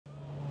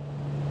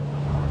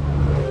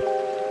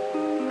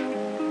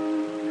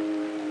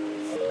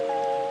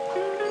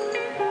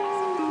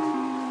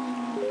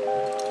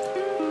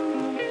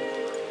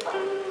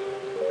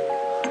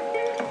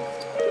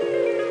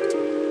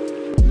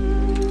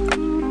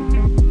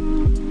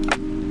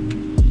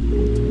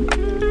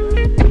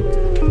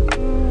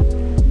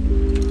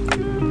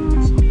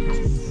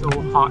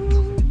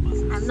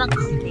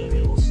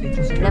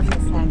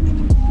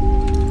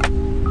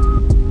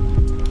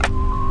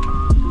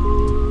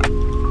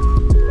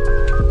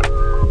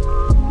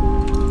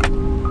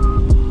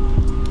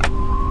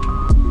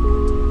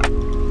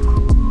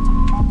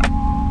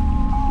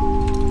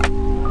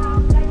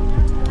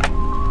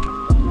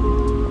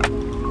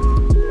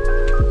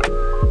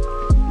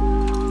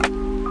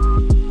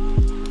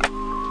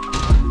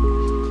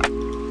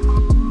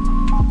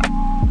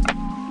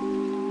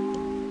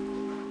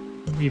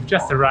We've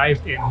just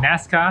arrived in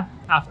Nazca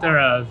after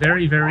a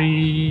very,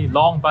 very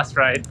long bus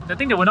ride. The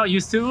thing that we're not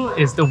used to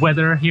is the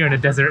weather here in the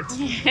desert.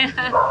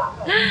 Yeah.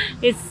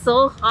 It's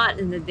so hot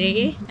in the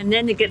day and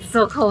then it gets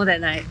so cold at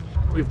night.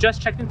 We've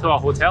just checked into our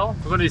hotel.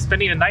 We're going to be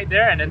spending the night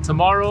there, and then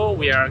tomorrow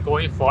we are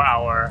going for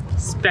our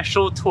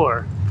special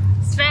tour.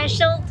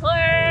 Special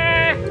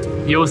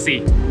tour! You'll see.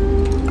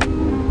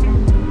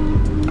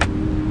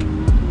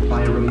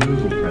 By a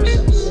removal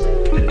process,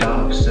 the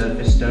dark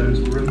surface stones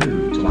were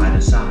removed to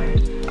either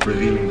side,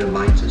 revealing the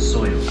lighter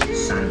soil,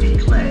 sandy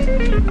clay.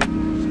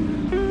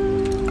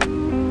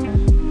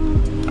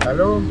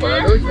 Hello,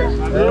 buenas noches.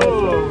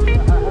 Hello.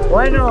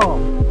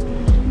 Bueno.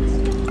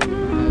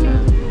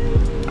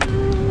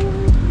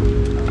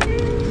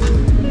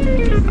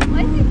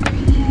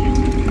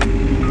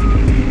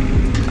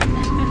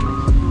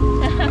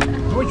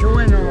 Mucho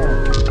bueno.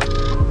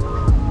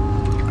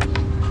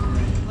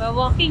 We're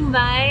walking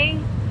by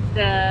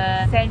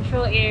the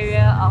central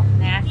area of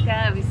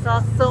Nazca. We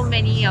saw so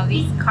many of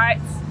these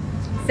carts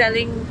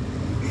selling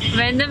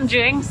random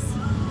drinks,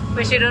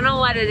 which we don't know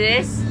what it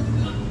is.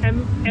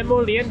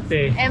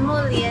 Emoliente.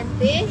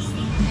 Emoliente,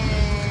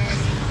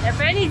 and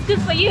apparently it's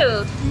good for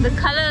you. The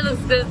color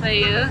looks good for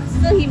you.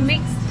 So he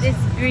mixed this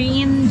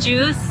green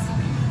juice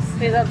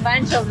with a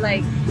bunch of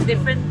like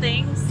different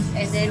things,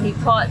 and then he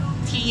poured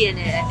tea in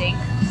it, I think.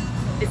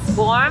 It's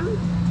warm,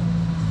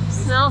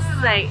 smells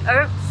like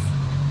herbs.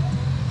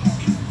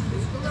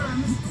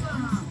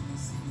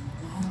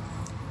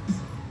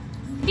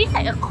 It's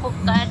like a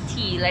coca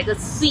tea, like a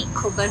sweet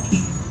coca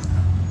tea.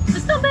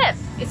 It's not bad.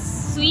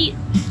 It's sweet,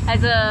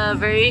 has a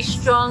very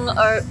strong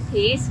herb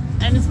taste,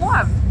 and it's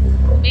warm.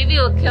 Maybe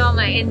it'll kill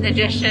my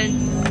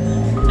indigestion.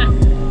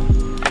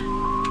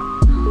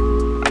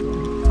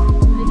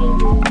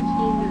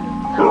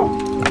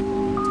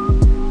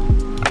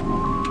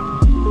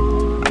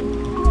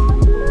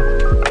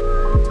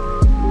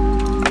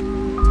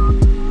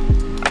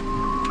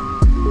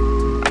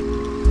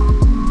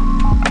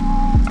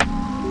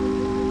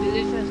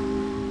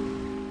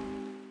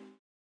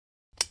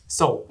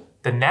 So,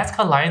 the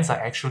Nazca Lines are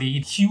actually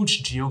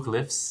huge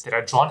geoglyphs that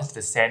are drawn into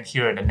the sand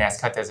here in the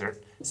Nazca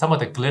Desert. Some of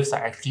the glyphs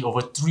are actually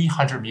over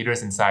 300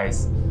 meters in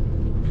size.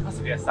 Because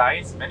of their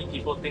size, many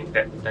people think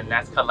that the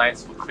Nazca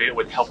Lines were created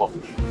with the help of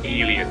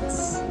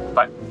aliens.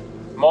 But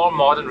more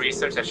modern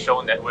research has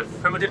shown that with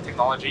primitive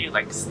technology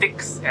like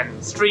sticks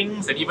and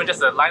strings and even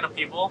just a line of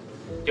people,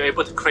 you're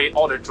able to create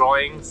all the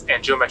drawings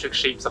and geometric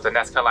shapes of the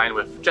Nazca Line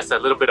with just a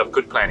little bit of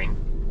good planning.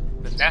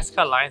 The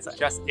Nazca Lines are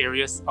just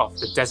areas of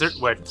the desert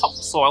where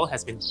topsoil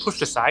has been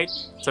pushed aside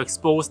to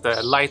expose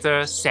the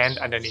lighter sand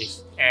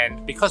underneath.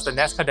 And because the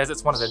Nazca Desert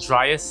is one of the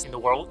driest in the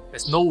world,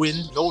 there's no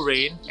wind, no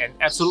rain, and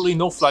absolutely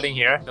no flooding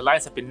here, the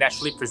lines have been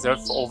naturally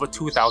preserved for over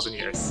 2,000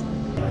 years.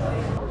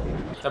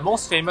 The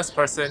most famous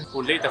person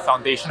who laid the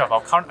foundation of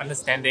our current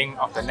understanding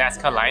of the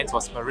Nazca Lines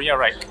was Maria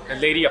Reiche, the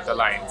Lady of the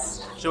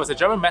Lines. She was a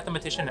German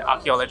mathematician and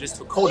archaeologist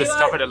who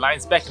co-discovered the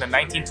lines back in the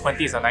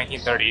 1920s or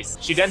 1930s.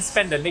 She then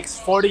spent the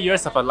next 40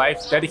 years of her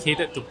life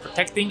dedicated to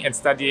protecting and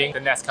studying the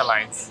Nazca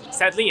Lines.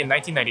 Sadly, in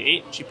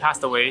 1998, she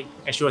passed away,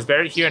 and she was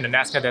buried here in the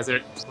Nazca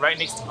Desert, right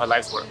next to her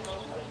life's work.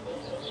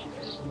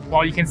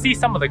 While you can see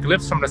some of the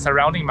glyphs from the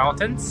surrounding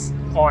mountains,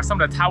 or some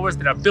of the towers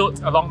that are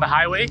built along the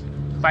highway,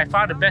 by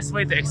far the best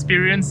way to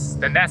experience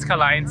the Nazca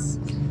Lines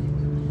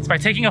is by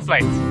taking a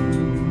flight.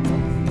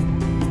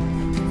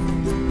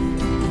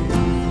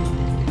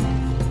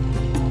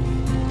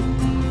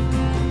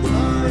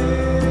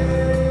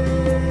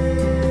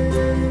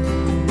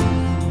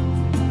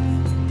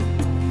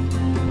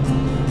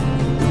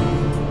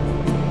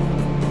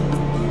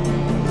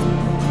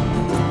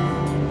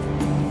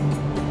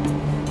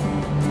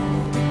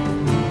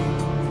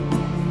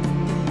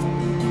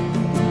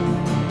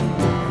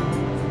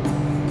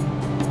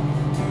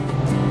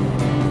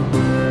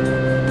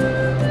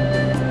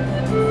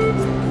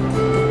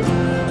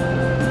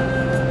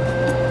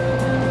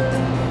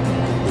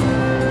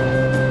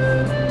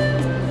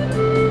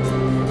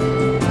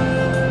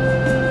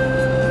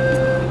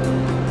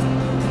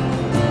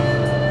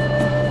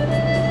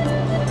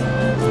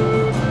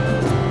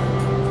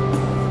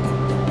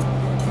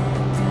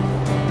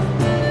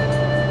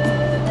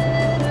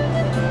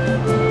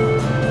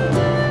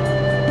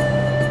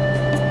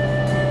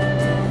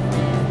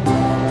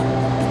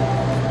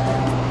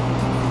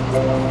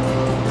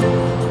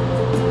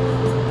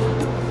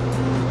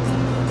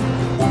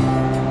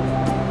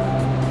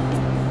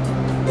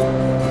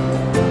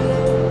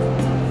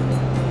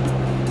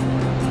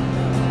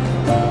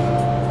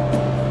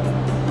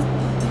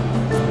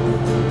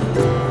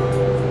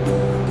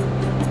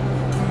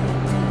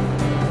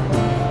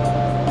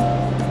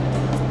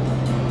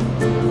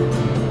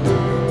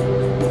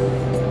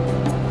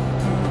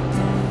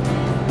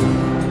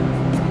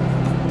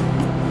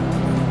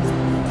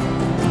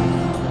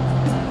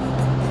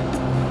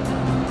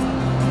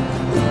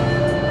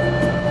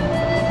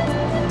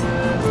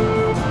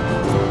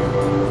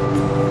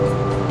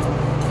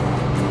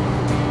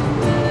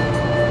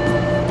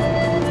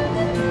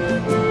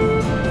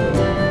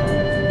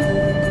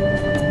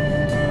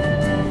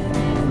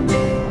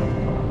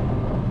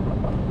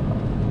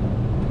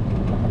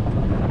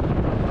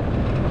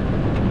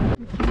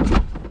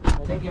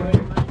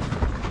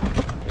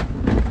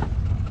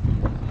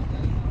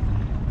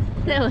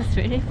 That was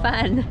really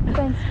fun.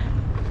 Thanks.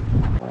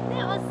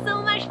 That was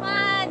so much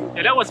fun!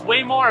 Yeah, that was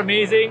way more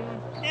amazing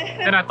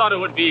than I thought it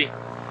would be.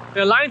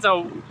 The lines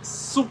are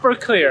super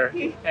clear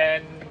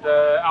and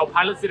our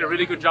pilots did a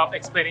really good job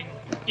explaining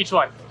each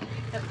one.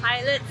 The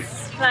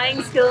pilot's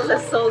flying skills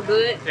are so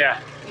good. Yeah.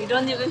 You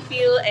don't even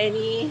feel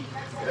any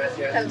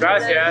turbulence.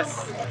 Gracias.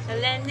 The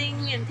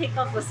landing and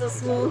takeoff was so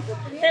smooth.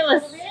 That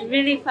was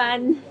really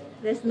fun.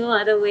 There's no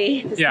other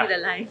way to see the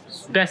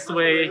lines. Best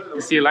way to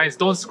see the lines.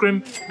 Don't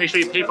scrimp. Make sure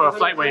you pay for a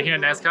flight when you're here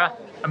in Nazca.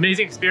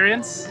 Amazing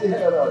experience.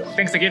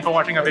 Thanks again for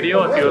watching our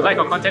video. If you like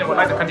our content and would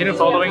like to continue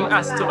following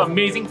us to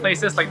amazing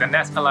places like the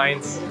Nazca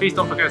Lines, please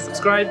don't forget to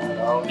subscribe.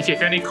 If you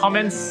have any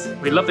comments,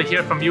 we'd love to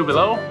hear from you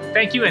below.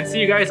 Thank you and see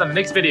you guys on the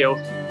next video.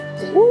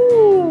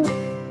 Woo!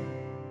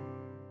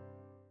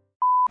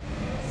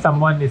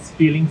 Someone is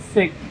feeling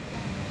sick.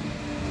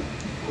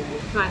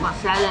 So I got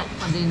salad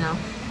for dinner.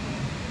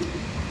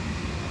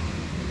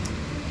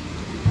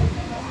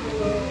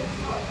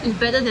 It's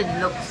better than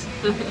it looks.